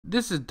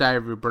This is Diary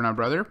of a Burnout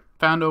Brother,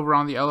 found over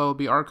on the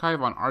LLB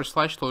archive on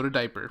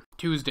r/loadediaper.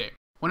 Tuesday.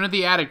 Went into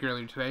the attic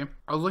earlier today.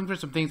 I was looking for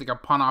some things I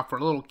could pawn off for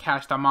a little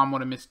cash that mom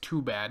would have missed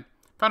too bad.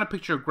 Found a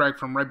picture of Greg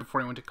from right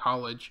before he went to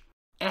college.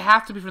 It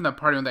has to be from that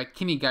party when that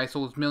Kinney guy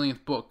sold his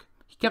millionth book.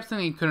 He kept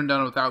saying he couldn't have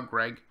done it without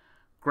Greg.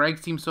 Greg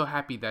seemed so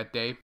happy that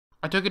day.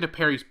 I took it to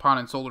Perry's Pawn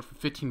and sold it for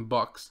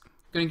 $15.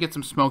 Gonna get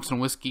some smokes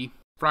and whiskey.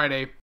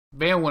 Friday.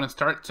 Van wouldn't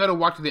start, so I had to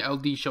walk to the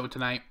LD show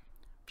tonight.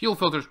 Fuel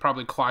filter's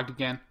probably clogged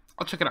again.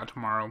 I'll check it out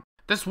tomorrow.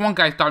 This one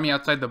guy stopped me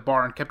outside the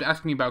bar and kept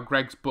asking me about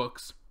Greg's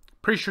books.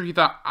 Pretty sure he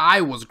thought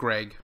I was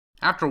Greg.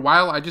 After a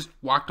while, I just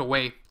walked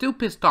away. Still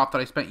pissed off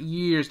that I spent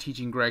years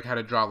teaching Greg how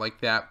to draw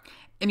like that,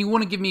 and he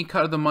wouldn't give me a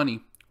cut of the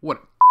money.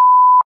 What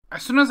a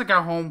As soon as I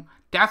got home,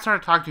 Dad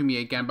started talking to me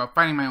again about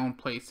finding my own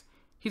place.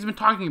 He's been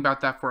talking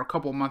about that for a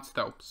couple months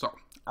though, so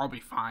I'll be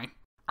fine.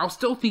 I was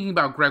still thinking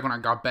about Greg when I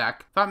got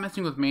back. Thought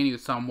messing with Manny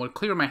with some would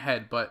clear my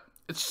head, but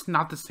it's just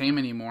not the same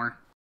anymore.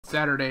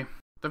 Saturday.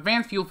 The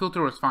van's fuel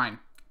filter was fine.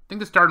 Think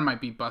the starter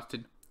might be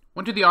busted.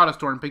 Went to the auto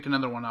store and picked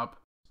another one up.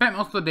 Spent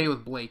most of the day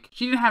with Blake.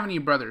 She didn't have any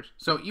brothers,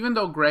 so even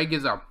though Greg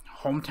is a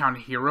hometown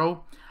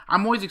hero,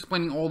 I'm always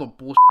explaining all the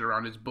bullshit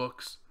around his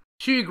books.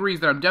 She agrees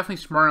that I'm definitely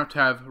smart enough to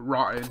have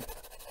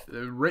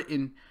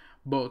written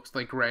books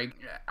like Greg.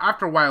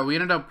 After a while, we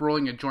ended up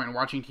rolling a joint and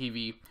watching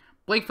TV.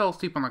 Blake fell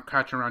asleep on the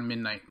couch around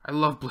midnight. I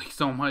love Blake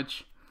so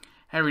much.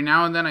 Every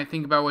now and then I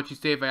think about what she'd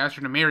say if I asked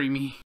her to marry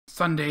me.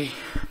 Sunday.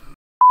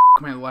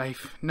 My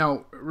life.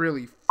 No,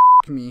 really,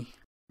 me.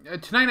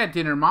 Tonight at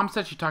dinner, Mom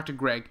said she talked to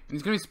Greg, and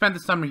he's going to spend the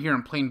summer here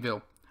in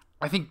Plainville.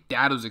 I think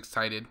Dad was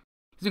excited.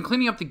 He's been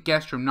cleaning up the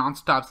guest room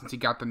non-stop since he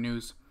got the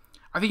news.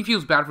 I think he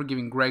feels bad for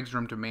giving Greg's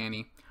room to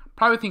Manny.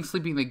 Probably thinks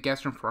sleeping in the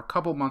guest room for a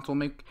couple months will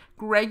make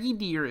Greggy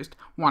dearest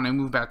want to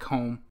move back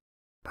home.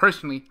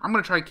 Personally, I'm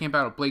going to try to camp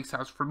out at Blake's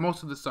house for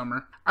most of the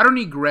summer. I don't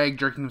need Greg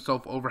jerking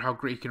himself over how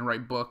great he can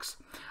write books.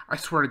 I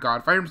swear to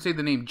God, if I hear him say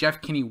the name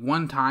Jeff Kinney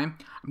one time,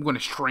 I'm going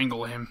to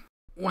strangle him.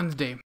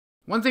 Wednesday.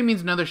 Wednesday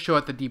means another show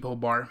at the Depot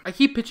Bar. I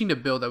keep pitching to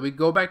Bill that we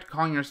go back to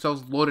calling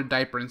ourselves Loaded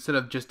Diaper instead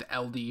of just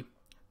LD.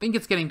 Think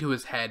it's getting to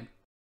his head.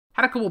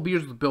 Had a couple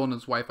beers with Bill and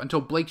his wife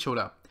until Blake showed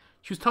up.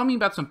 She was telling me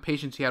about some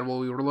patients he had while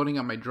we were loading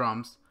up my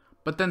drums.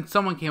 But then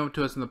someone came up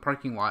to us in the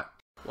parking lot.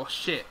 Well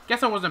shit,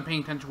 guess I wasn't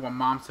paying attention to what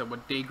Mom said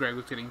what day Greg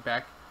was getting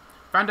back.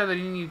 Found out that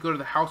he needed to go to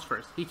the house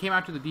first. He came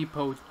out to the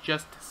depot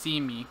just to see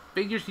me.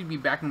 Figures he'd be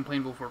back in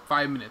Plainville for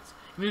 5 minutes.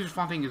 And he was just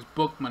flaunting his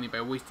book money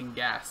by wasting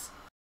gas.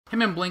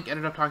 Him and Blink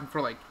ended up talking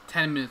for like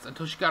 10 minutes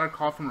until she got a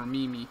call from her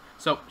Mimi,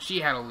 so she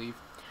had to leave.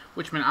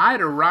 Which meant I had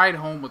to ride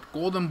home with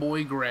Golden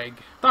Boy Greg.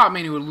 Thought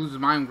Manny would lose his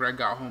mind when Greg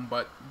got home,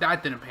 but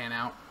that didn't pan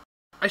out.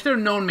 I should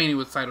have known Manny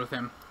would side with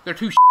him. They're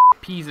two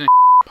peas in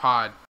a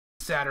pod.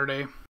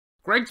 Saturday.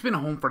 Greg's been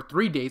home for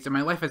 3 days and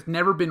my life has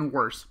never been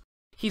worse.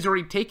 He's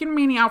already taken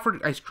Manny out for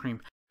ice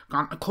cream,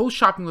 gone clothes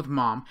shopping with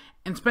Mom,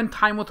 and spent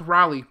time with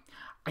Riley.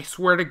 I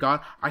swear to God,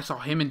 I saw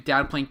him and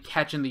Dad playing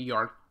catch in the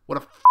yard. What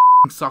a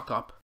f***ing suck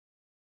up.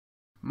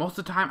 Most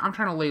of the time, I'm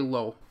trying to lay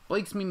low.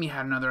 Blake's Mimi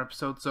had another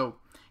episode, so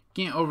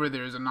getting over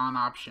there is a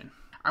non-option.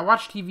 I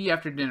watched TV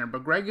after dinner,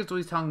 but Greg is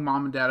always telling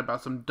Mom and Dad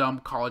about some dumb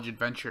college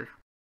adventure.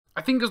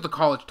 I think it was the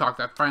college talk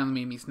that finally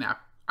made me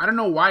snap. I don't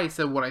know why I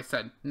said what I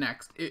said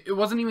next. It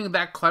wasn't even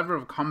that clever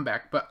of a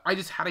comeback, but I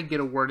just had to get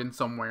a word in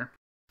somewhere.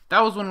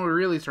 That was when we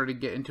really started to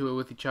get into it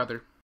with each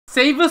other.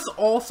 Save us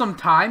all some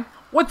time?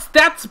 What's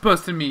that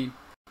supposed to mean?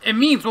 It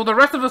means, while the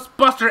rest of us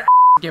bust our ass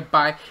get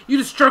by, you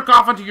just jerk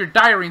off onto your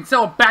diary and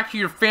sell it back to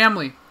your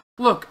family.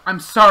 Look, I'm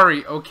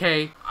sorry,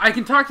 okay? I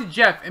can talk to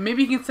Jeff, and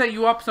maybe he can set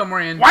you up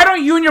somewhere and— Why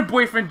don't you and your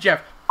boyfriend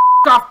Jeff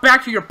off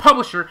back to your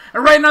publisher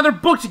and write another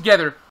book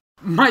together?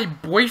 My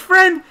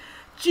boyfriend?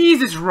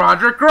 Jesus,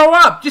 Roderick, grow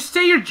up! Just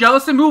say you're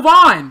jealous and move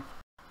on!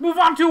 Move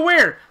on to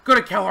where? Go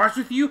to CalArts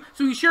with you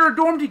so we share a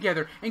dorm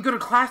together and go to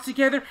class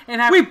together and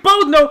have— We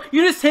both know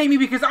you just hate me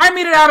because I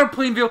made it out of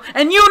Plainville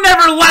and you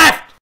never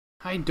left!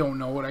 I don't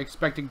know what I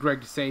expected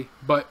Greg to say,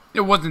 but it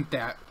wasn't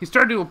that. He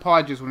started to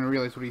apologize when I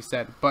realized what he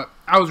said, but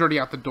I was already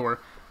out the door.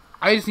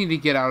 I just needed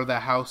to get out of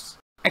that house.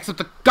 Except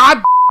the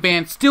god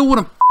band still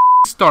wouldn't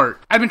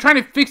start. I've been trying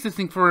to fix this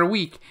thing for a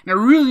week, and I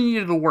really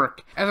needed it to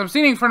work. As I'm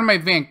sitting in front of my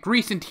van,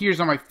 grease and tears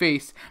on my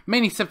face,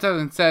 Manny steps out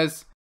and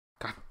says,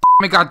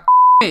 God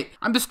it,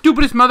 I'm the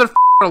stupidest motherfucker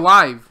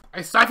alive.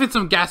 I siphoned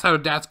some gas out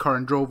of Dad's car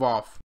and drove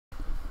off.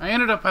 I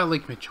ended up at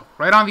Lake Mitchell,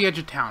 right on the edge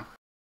of town.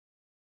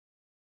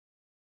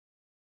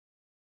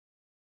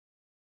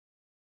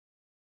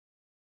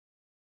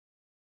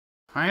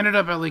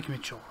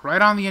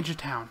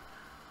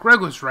 Greg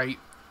was right.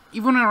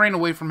 Even when I ran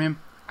away from him,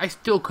 I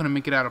still couldn't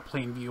make it out of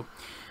Plainview.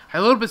 I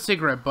loaded up a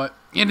cigarette, but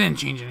it didn't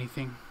change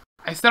anything.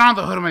 I sat on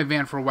the hood of my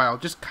van for a while,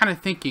 just kind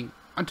of thinking,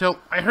 until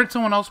I heard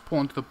someone else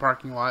pull into the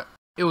parking lot.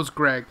 It was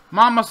Greg.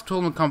 Mom must have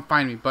told him to come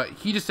find me, but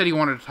he just said he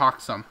wanted to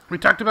talk some. We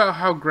talked about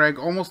how Greg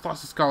almost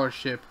lost his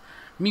scholarship,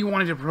 me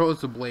wanting to propose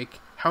to Blake,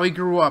 how he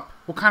grew up,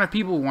 what kind of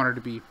people he wanted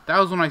to be. That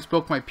was when I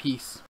spoke my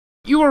piece.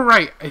 You were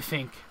right, I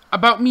think,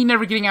 about me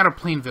never getting out of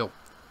Plainville.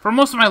 For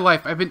most of my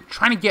life, I've been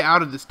trying to get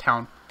out of this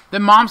town.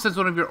 Then Mom sends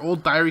one of your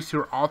old diaries to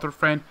her author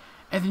friend,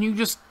 and then you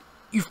just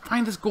You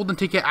find this golden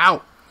ticket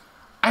out.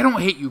 I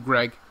don't hate you,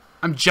 Greg.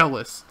 I'm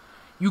jealous.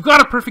 You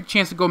got a perfect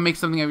chance to go make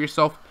something of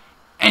yourself,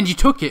 and you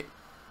took it.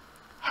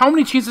 How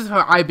many chances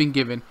have I been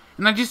given?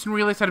 And I just didn't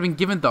realize I'd been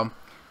given them.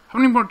 How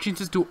many more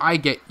chances do I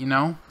get, you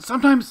know?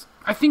 Sometimes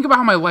I think about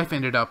how my life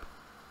ended up.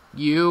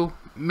 You,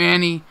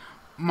 Manny,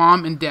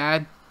 Mom and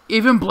Dad,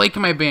 even Blake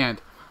in my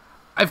band.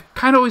 I've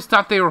kind of always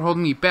thought they were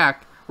holding me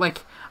back.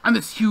 Like, I'm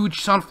this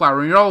huge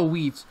sunflower and you're all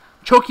weeds,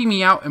 choking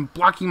me out and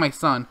blocking my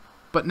sun.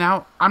 But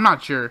now, I'm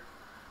not sure.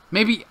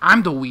 Maybe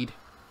I'm the weed.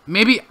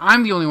 Maybe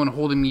I'm the only one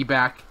holding me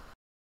back.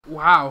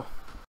 Wow.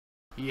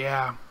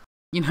 Yeah.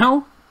 You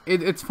know,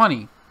 it's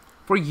funny.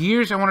 For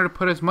years, I wanted to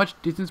put as much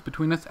distance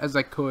between us as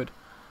I could.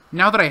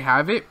 Now that I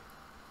have it,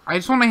 I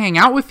just want to hang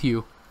out with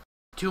you.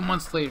 2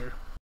 months later.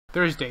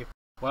 Thursday.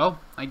 Well,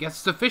 I guess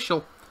it's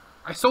official.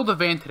 I sold the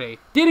van today.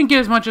 Didn't get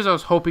as much as I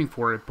was hoping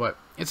for it, but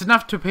it's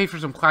enough to pay for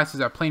some classes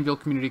at Plainville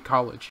Community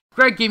College.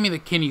 Greg gave me the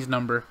Kinney's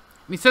number,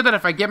 and he said that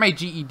if I get my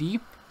GED,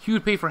 he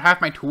would pay for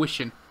half my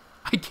tuition.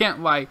 I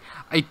can't lie,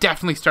 I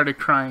definitely started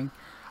crying.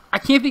 I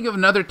can't think of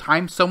another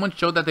time someone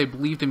showed that they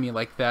believed in me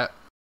like that.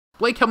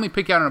 Blake helped me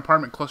pick out an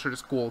apartment closer to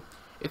school.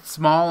 It's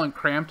small and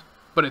cramped,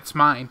 but it's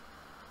mine.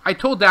 I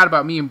told Dad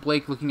about me and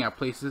Blake looking at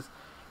places,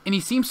 and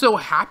he seemed so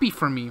happy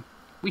for me.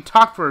 We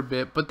talked for a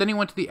bit, but then he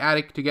went to the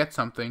attic to get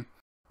something.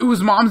 It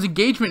was Mom's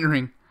engagement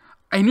ring.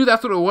 I knew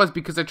that's what it was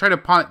because I tried to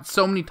pawn it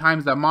so many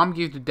times that Mom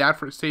gave to Dad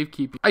for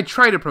safekeeping. I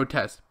tried to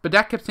protest, but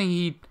Dad kept saying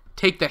he'd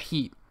take the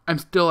heat. I'm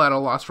still at a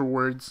loss for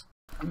words.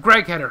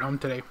 Greg headed home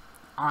today.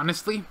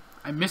 Honestly,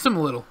 I miss him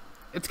a little.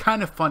 It's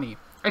kind of funny.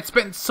 I'd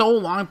spent so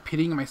long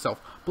pitying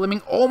myself,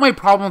 blaming all my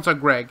problems on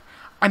Greg.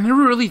 I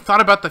never really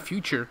thought about the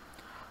future.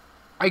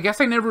 I guess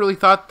I never really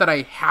thought that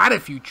I had a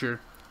future.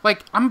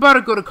 Like, I'm about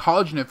to go to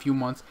college in a few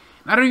months,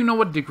 and I don't even know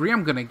what degree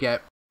I'm gonna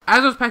get.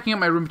 As I was packing up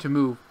my room to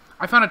move,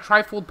 I found a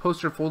trifold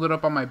poster folded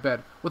up on my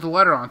bed, with a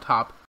letter on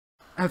top.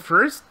 At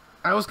first,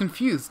 I was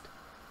confused.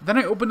 Then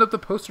I opened up the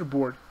poster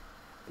board.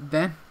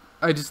 Then,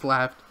 I just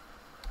laughed.